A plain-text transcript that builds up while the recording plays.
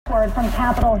westward from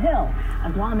Capitol Hill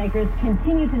as lawmakers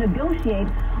continue to negotiate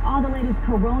all the latest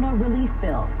corona relief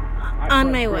bills.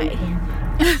 On my way.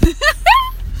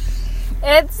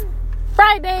 It's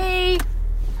Friday.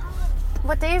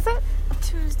 What day is it?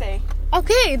 Tuesday.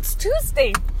 Okay, it's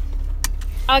Tuesday.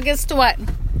 August what?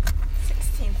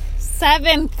 16th.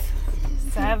 7th.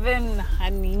 7,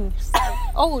 honey.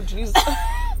 Oh, jeez.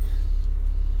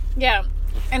 Yeah.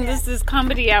 And this is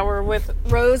Comedy Hour with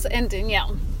Rose and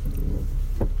Danielle.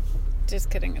 Just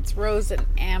kidding. It's Rose and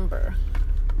Amber.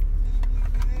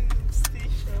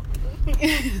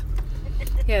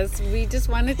 Yes, we just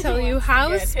want to tell you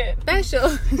how special.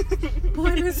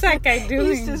 What is that guy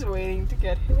doing? He's just waiting to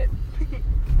get hit.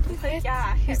 He's like,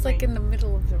 yeah, he's like in the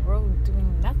middle of the road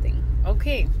doing nothing.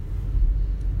 Okay.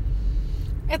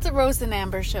 It's a Rose and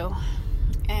Amber show.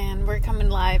 And we're coming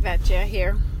live at you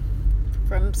here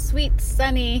from sweet,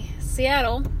 sunny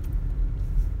Seattle.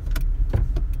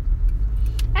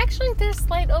 Actually, there's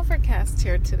slight overcast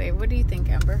here today. What do you think,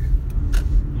 Amber?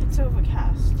 It's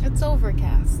overcast. It's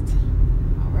overcast.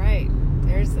 All right.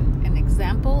 There's an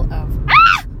example of...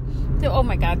 Ah! Oh,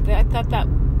 my God. I thought that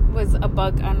was a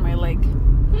bug on my leg.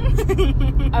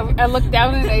 I look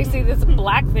down and I see this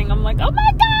black thing. I'm like, oh,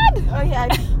 my God! Oh, yeah.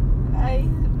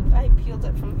 I peeled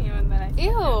it from here and then I...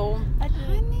 Ew.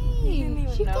 Honey.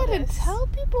 You gotta tell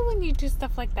people when you do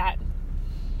stuff like that.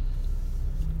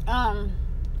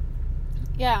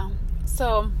 Yeah.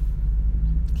 So,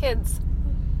 kids,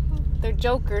 they're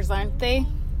jokers, aren't they?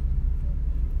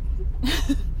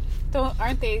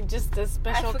 Aren't they just a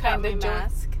special kind of joke?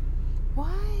 Mask.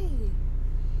 Why?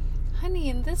 Honey,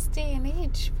 in this day and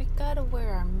age, we gotta wear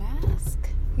our mask.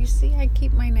 You see, I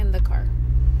keep mine in the car.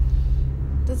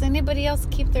 Does anybody else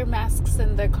keep their masks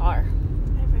in their car?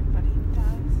 Everybody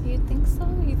does. You think so?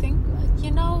 You think?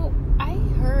 You know, I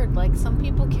heard like some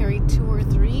people carry 2 or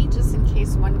 3 just in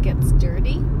case one gets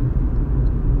dirty.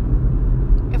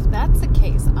 If that's the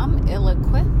case, I'm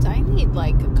ill-equipped. I need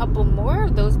like a couple more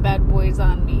of those bad boys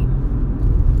on me.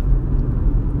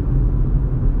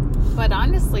 But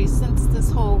honestly, since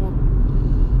this whole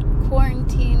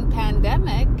quarantine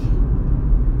pandemic,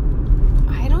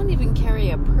 I don't even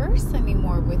carry a purse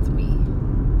anymore with me.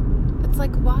 It's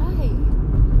like, why?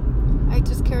 I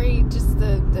just carry just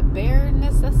the bare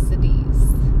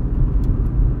necessities.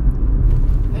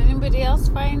 Anybody else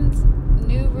find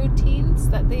new routines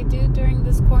that they do during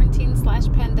this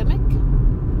quarantine/pandemic?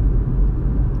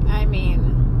 I mean,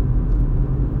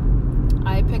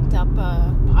 I picked up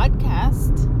a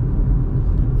podcast.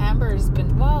 Amber's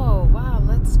been, wow,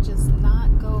 let's just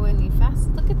not go any fast.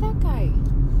 Look at that guy.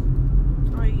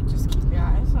 Or you just keep your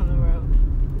eyes on the road.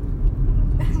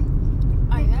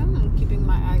 I am keeping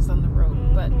my eyes on the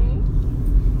road, but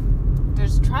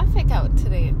there's traffic out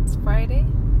today. It's Friday.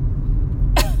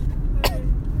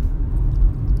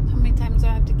 How many times do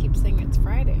I have to keep saying it's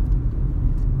Friday?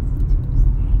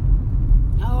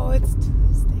 Oh, it's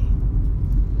Tuesday.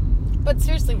 But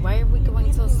seriously, why are we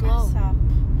going so slow?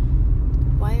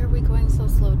 Why are we going so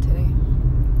slow today?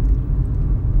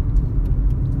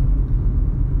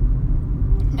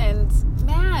 And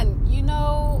man, you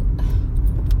know,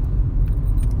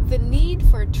 the need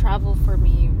for travel for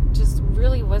me just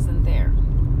really wasn't there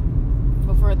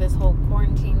before this whole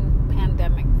quarantine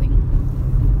pandemic thing.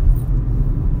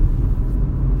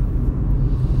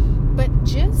 But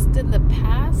just in the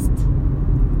past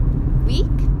week,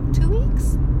 2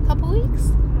 weeks, couple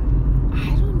weeks,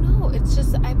 I don't know. It's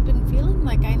just I've been feeling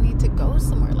like I need to go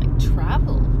somewhere, like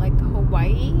travel, like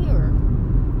Hawaii or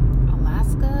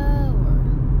Alaska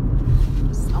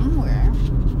or somewhere.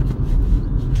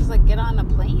 Just like get on a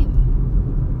plane.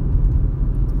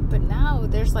 But now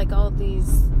there's like all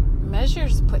these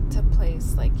measures put to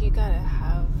place. Like you gotta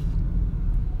have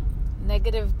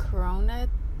negative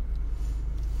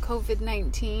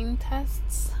COVID-19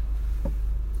 tests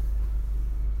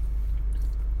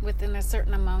within a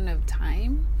certain amount of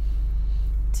time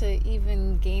to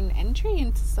even gain entry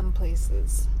into some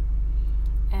places.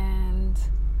 And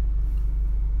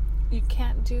you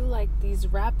can't do like these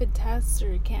rapid tests,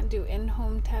 or you can't do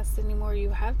in-home tests anymore. You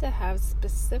have to have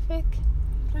specific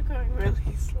They're going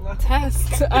really slow.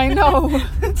 tests. I know.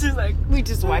 Just like We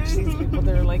just watch these people.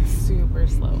 They're like super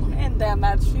slow. and then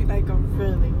that street like go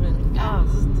really, really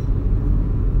fast.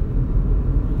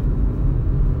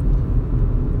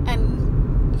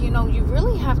 And you know, you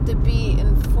really have to be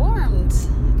informed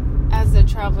as a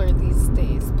traveler these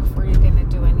days before you're going to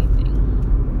do anything.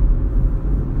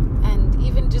 And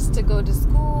even just to go to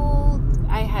school,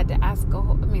 I had to ask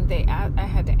I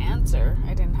had to answer.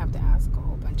 I didn't have to ask a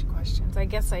whole bunch of questions. I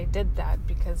guess I did that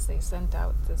because they sent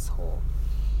out this whole,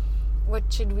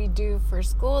 what should we do for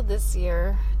school this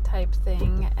year type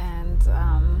thing, and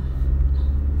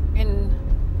in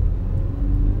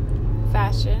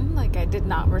fashion, like, I did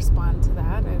not respond to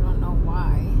that. I don't know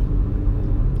why,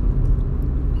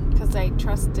 because I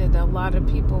trusted a lot of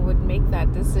people would make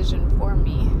that decision for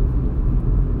me.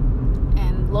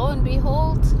 And lo and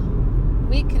behold,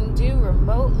 we can do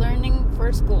remote learning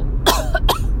for school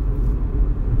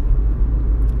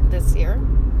this year.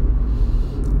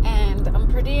 And I'm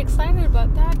pretty excited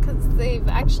about that because they've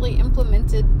actually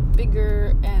implemented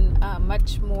bigger and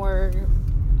much more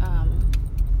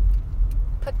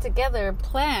put together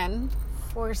plan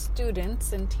for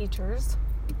students and teachers.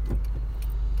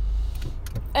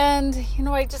 And, you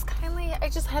know, I just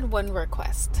had one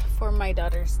request for my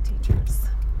daughter's teachers.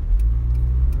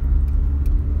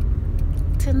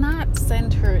 To not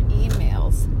send her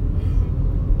emails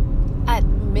at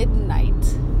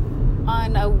midnight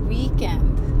on a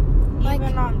weekend.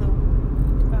 Even on the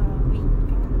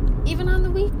weekend. Even on the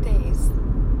weekdays.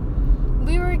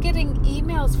 We were getting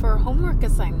emails for homework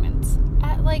assignments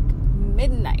at like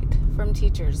midnight from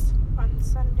teachers. On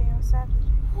Sunday or Saturday.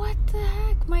 What the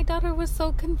heck? My daughter was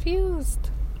so confused.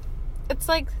 It's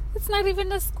like, it's not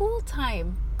even a school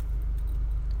time.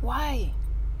 Why?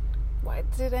 Why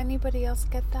did anybody else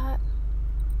get that?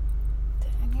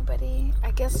 Did anybody?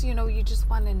 I guess, you know, you just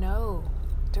want to know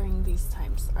during these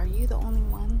times. Are you the only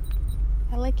one?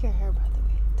 I like your hair, by the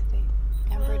way, today.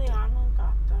 Liliana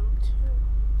got them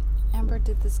too. Amber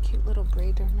did this cute little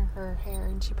braid in her hair,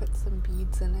 and she put some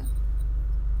beads in it.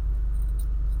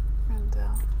 And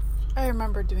I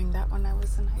remember doing that when I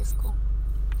was in high school.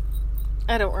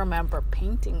 I don't remember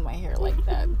painting my hair like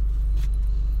that.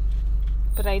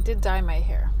 But I did dye my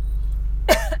hair.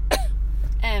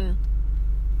 And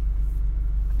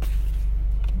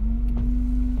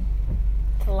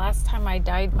the last time I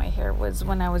dyed my hair was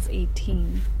when I was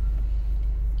 18.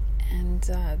 And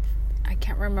I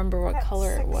can't remember what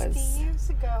color it was. 60 years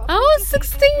ago. Oh,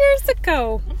 60 years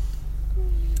ago.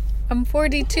 I'm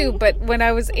 42, but when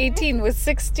I was 18 was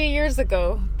 60 years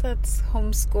ago. That's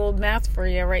homeschooled math for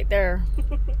you right there.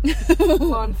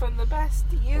 Learn from the best,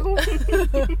 you.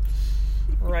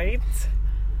 Right?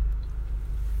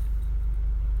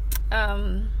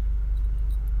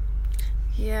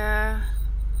 Yeah,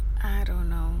 I don't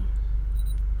know.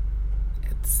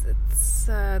 It's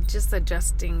just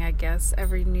adjusting, I guess.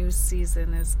 Every new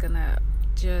season is gonna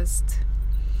just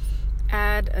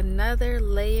add another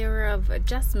layer of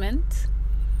adjustment.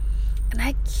 And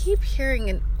I keep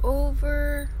hearing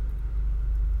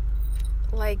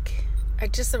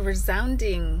just a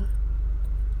resounding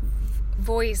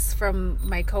voice from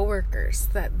my coworkers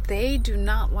that they do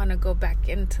not want to go back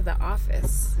into the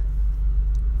office.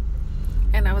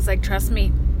 And I was like, trust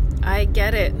me, I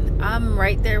get it. I'm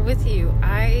right there with you.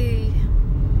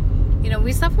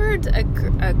 We suffered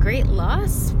a great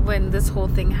loss when this whole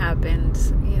thing happened.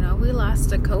 You know, we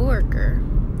lost a coworker,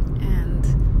 and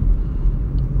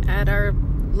at our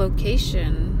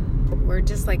location, we're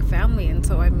just like family. And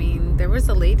so, there was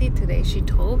a lady today, she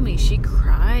told me she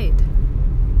cried.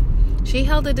 She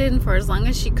held it in for as long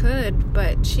as she could,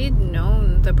 but she'd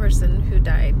known the person who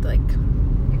died, like,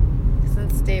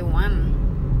 since day one,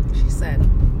 she said.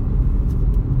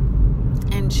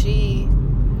 And she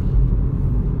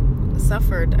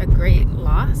suffered a great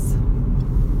loss.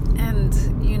 And,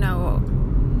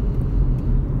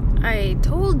 I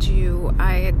told you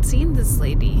I had seen this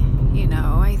lady,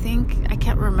 I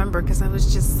can't remember because I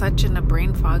was just such in a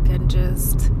brain fog and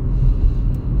just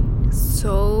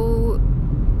so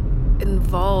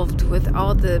involved with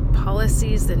all the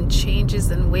policies and changes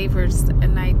and waivers.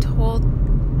 And I told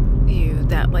you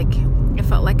that, it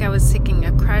felt like I was taking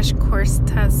a crash course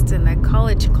test in a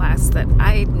college class that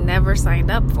I never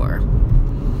signed up for.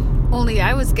 Only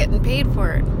I was getting paid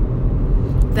for it.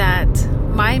 That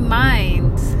my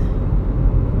mind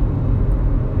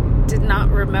did not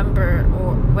remember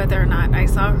or whether or not I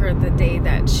saw her the day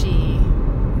that she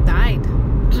died.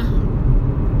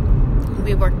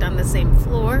 We worked on the same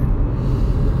floor.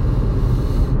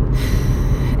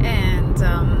 And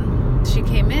she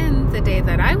came in the day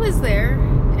that I was there,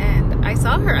 and I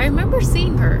saw her. I remember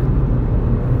seeing her.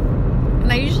 And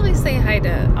I usually say hi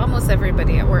to almost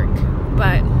everybody at work,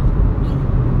 but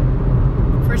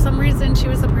for some reason she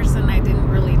was a person I didn't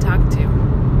really talk to.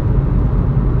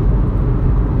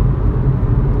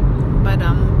 But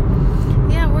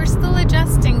we're still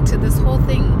adjusting to this whole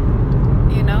thing,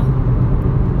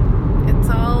 It's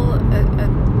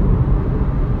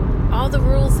all the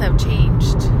rules have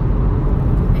changed,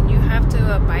 and you have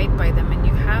to abide by them, and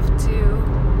you have to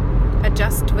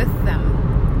adjust with them,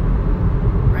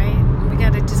 right? We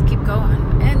got to just keep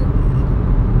going.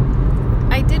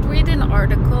 And I did read an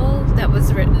article that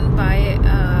was written by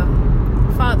a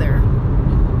father.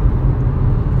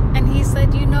 And he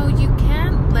said, you know, you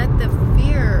can't let the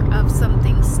fear of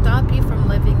something stop you from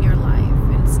living your life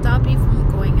and stop you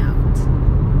from going out.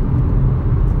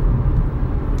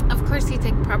 Of course, you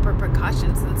take proper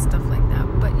precautions and stuff like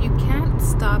that, but you can't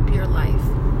stop your life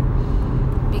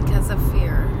because of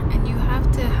fear. And you have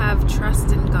to have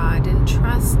trust in God and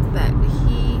trust that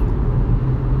He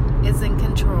is in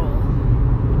control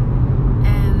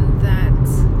and that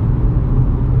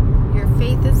your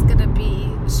faith is going to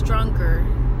be stronger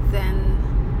than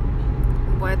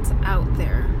what's out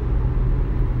there,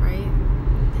 right?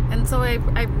 And so I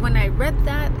when I read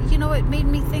that, you know, it made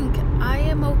me think I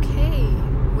am okay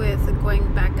with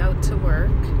going back out to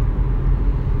work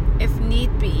if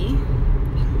need be.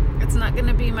 It's not going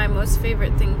to be my most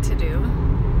favorite thing to do.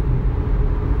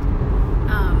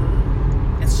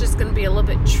 It's just going to be a little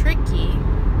bit tricky,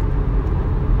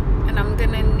 and I'm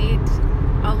going to need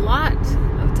a lot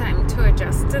of time to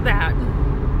adjust to that.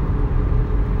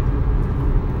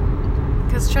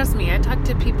 Because trust me, I talk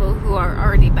to people who are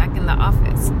already back in the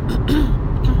office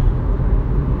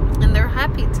and they're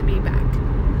happy to be back.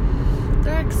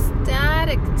 They're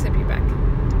ecstatic to be back.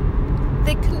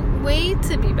 They couldn't wait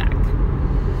to be back.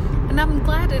 And I'm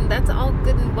glad, and that's all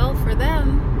good and well for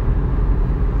them.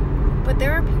 But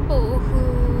there are people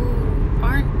who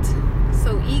aren't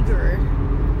so eager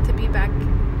to be back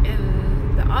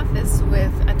in the office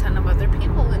with a ton of other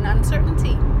people and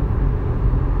uncertainty.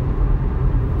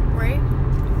 Right?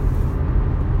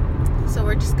 So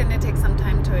we're just going to take some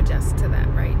time to adjust to that,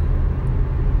 right?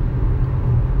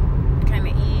 Kind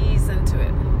of ease into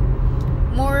it.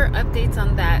 More updates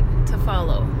on that to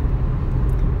follow.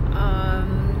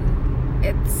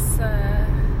 It's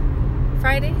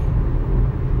Friday,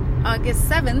 August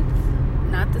 7th,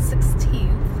 not the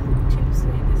 16th.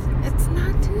 Tuesday the 16th. It's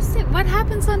not Tuesday. What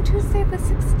happens on Tuesday the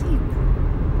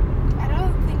 16th? I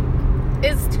don't think.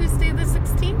 Is Tuesday the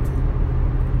 16th?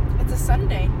 It's a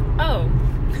Sunday. Oh.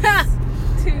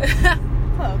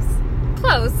 Close.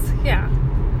 Close, yeah.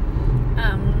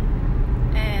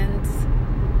 And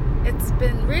it's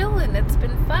been real and it's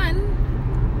been fun.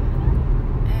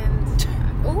 And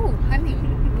oh, honey,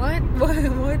 what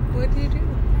do you do?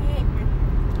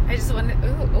 I just wanted.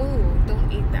 Oh,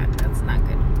 don't eat that. That's not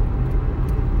good.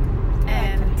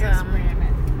 And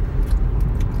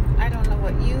I don't know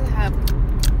what you have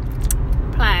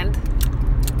planned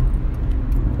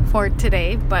for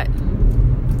today, but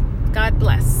God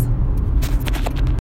bless.